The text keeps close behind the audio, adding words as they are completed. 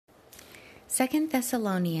2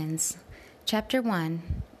 Thessalonians, chapter 1.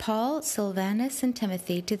 Paul, Silvanus, and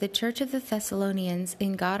Timothy, to the church of the Thessalonians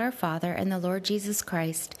in God our Father and the Lord Jesus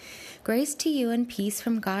Christ. Grace to you and peace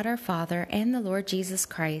from God our Father and the Lord Jesus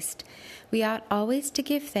Christ. We ought always to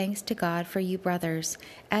give thanks to God for you, brothers,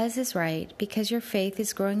 as is right, because your faith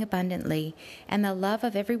is growing abundantly, and the love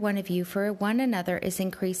of every one of you for one another is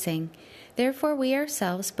increasing. Therefore we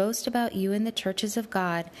ourselves boast about you in the churches of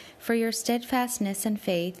God, for your steadfastness and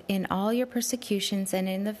faith in all your persecutions and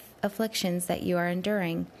in the afflictions that you are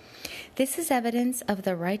enduring. This is evidence of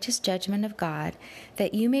the righteous judgment of God,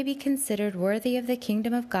 that you may be considered worthy of the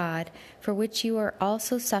kingdom of God, for which you are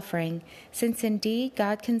also suffering, since indeed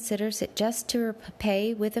God considers it just to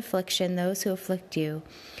repay with affliction those who afflict you,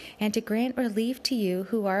 and to grant relief to you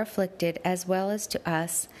who are afflicted as well as to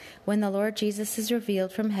us, when the Lord Jesus is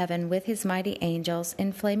revealed from heaven with his mighty angels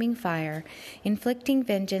in flaming fire, inflicting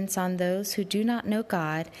vengeance on those who do not know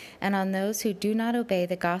God and on those who do not obey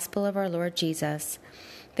the gospel of our Lord Jesus.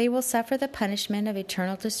 They will suffer the punishment of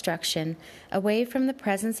eternal destruction, away from the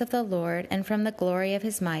presence of the Lord and from the glory of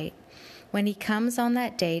his might, when he comes on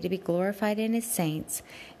that day to be glorified in his saints,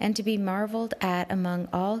 and to be marveled at among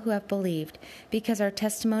all who have believed, because our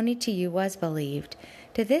testimony to you was believed.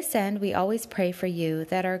 To this end we always pray for you,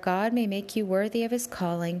 that our God may make you worthy of his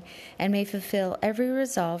calling, and may fulfill every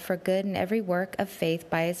resolve for good and every work of faith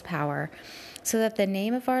by his power, so that the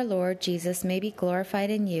name of our Lord Jesus may be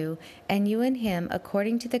glorified in you, and you in him,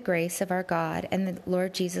 according to the grace of our God and the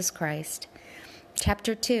Lord Jesus Christ.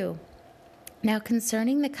 Chapter 2. Now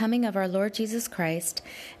concerning the coming of our Lord Jesus Christ,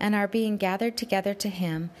 and our being gathered together to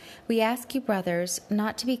him, we ask you, brothers,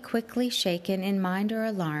 not to be quickly shaken in mind or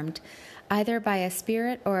alarmed, either by a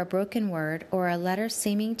spirit or a broken word, or a letter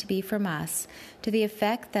seeming to be from us, to the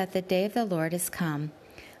effect that the day of the Lord is come.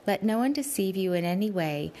 Let no one deceive you in any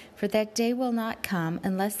way, for that day will not come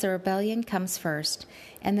unless the rebellion comes first,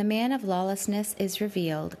 and the man of lawlessness is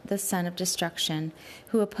revealed, the son of destruction,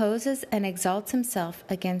 who opposes and exalts himself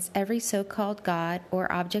against every so-called God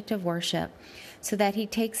or object of worship, so that he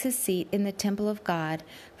takes his seat in the temple of God,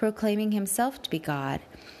 proclaiming himself to be God.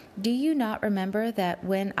 Do you not remember that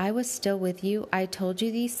when I was still with you, I told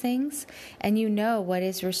you these things? And you know what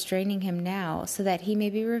is restraining him now, so that he may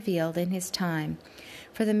be revealed in his time.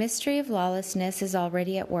 For the mystery of lawlessness is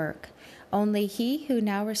already at work. Only he who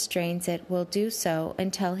now restrains it will do so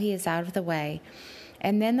until he is out of the way.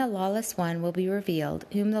 And then the lawless one will be revealed,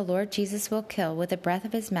 whom the Lord Jesus will kill with the breath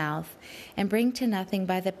of his mouth, and bring to nothing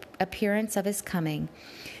by the appearance of his coming.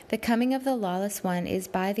 The coming of the lawless one is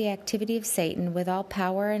by the activity of Satan, with all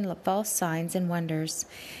power and false signs and wonders,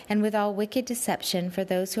 and with all wicked deception for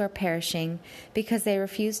those who are perishing, because they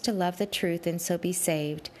refuse to love the truth and so be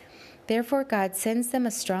saved. Therefore God sends them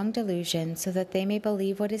a strong delusion, so that they may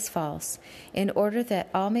believe what is false, in order that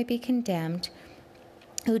all may be condemned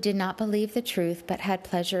who did not believe the truth, but had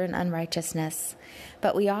pleasure in unrighteousness.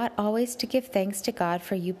 But we ought always to give thanks to God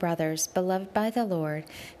for you, brothers, beloved by the Lord,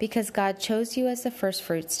 because God chose you as the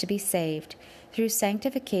firstfruits to be saved, through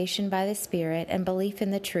sanctification by the Spirit and belief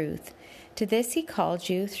in the truth. To this he called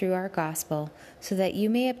you through our gospel, so that you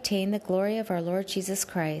may obtain the glory of our Lord Jesus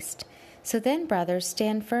Christ. So then, brothers,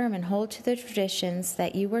 stand firm and hold to the traditions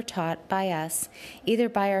that you were taught by us, either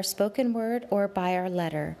by our spoken word or by our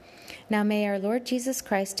letter. Now may our Lord Jesus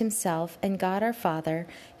Christ himself and God our Father,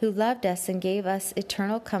 who loved us and gave us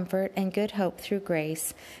eternal comfort and good hope through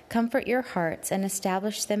grace, comfort your hearts and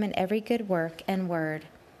establish them in every good work and word.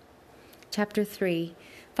 Chapter 3.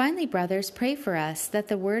 Finally, brothers, pray for us, that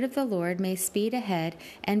the word of the Lord may speed ahead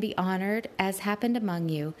and be honored, as happened among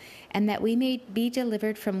you, and that we may be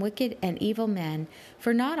delivered from wicked and evil men.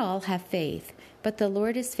 For not all have faith, but the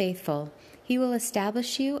Lord is faithful. He will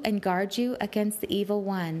establish you and guard you against the evil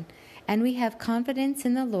one. And we have confidence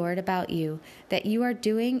in the Lord about you, that you are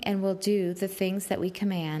doing and will do the things that we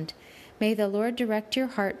command. May the Lord direct your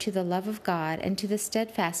heart to the love of God and to the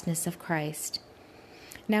steadfastness of Christ.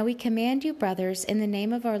 Now we command you, brothers, in the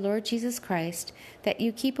name of our Lord Jesus Christ, that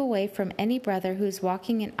you keep away from any brother who is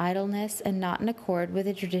walking in idleness and not in accord with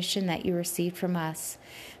the tradition that you received from us.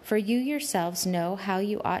 For you yourselves know how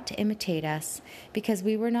you ought to imitate us, because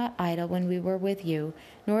we were not idle when we were with you,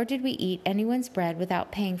 nor did we eat anyone's bread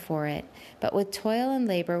without paying for it, but with toil and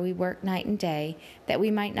labor we worked night and day, that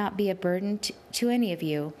we might not be a burden to any of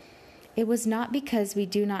you. It was not because we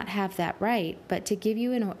do not have that right, but to give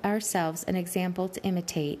you in ourselves an example to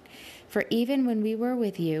imitate. For even when we were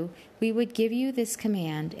with you, we would give you this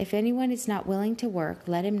command: if anyone is not willing to work,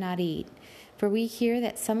 let him not eat. For we hear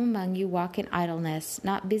that some among you walk in idleness,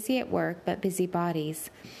 not busy at work, but busy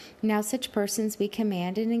bodies. Now such persons we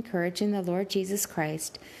command and encourage in the Lord Jesus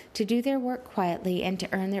Christ to do their work quietly and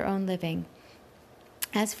to earn their own living.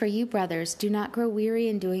 As for you, brothers, do not grow weary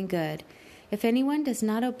in doing good. If anyone does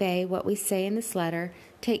not obey what we say in this letter,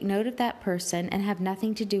 take note of that person and have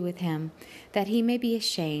nothing to do with him, that he may be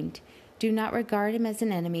ashamed. Do not regard him as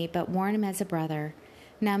an enemy, but warn him as a brother.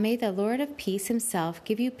 Now may the Lord of peace himself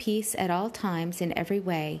give you peace at all times in every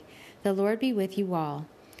way. The Lord be with you all.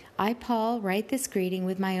 I, Paul, write this greeting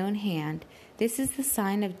with my own hand. This is the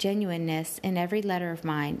sign of genuineness in every letter of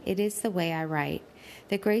mine. It is the way I write.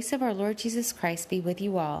 The grace of our Lord Jesus Christ be with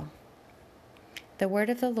you all. The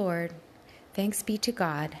word of the Lord. Thanks be to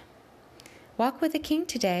God. Walk with the King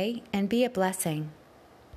today and be a blessing.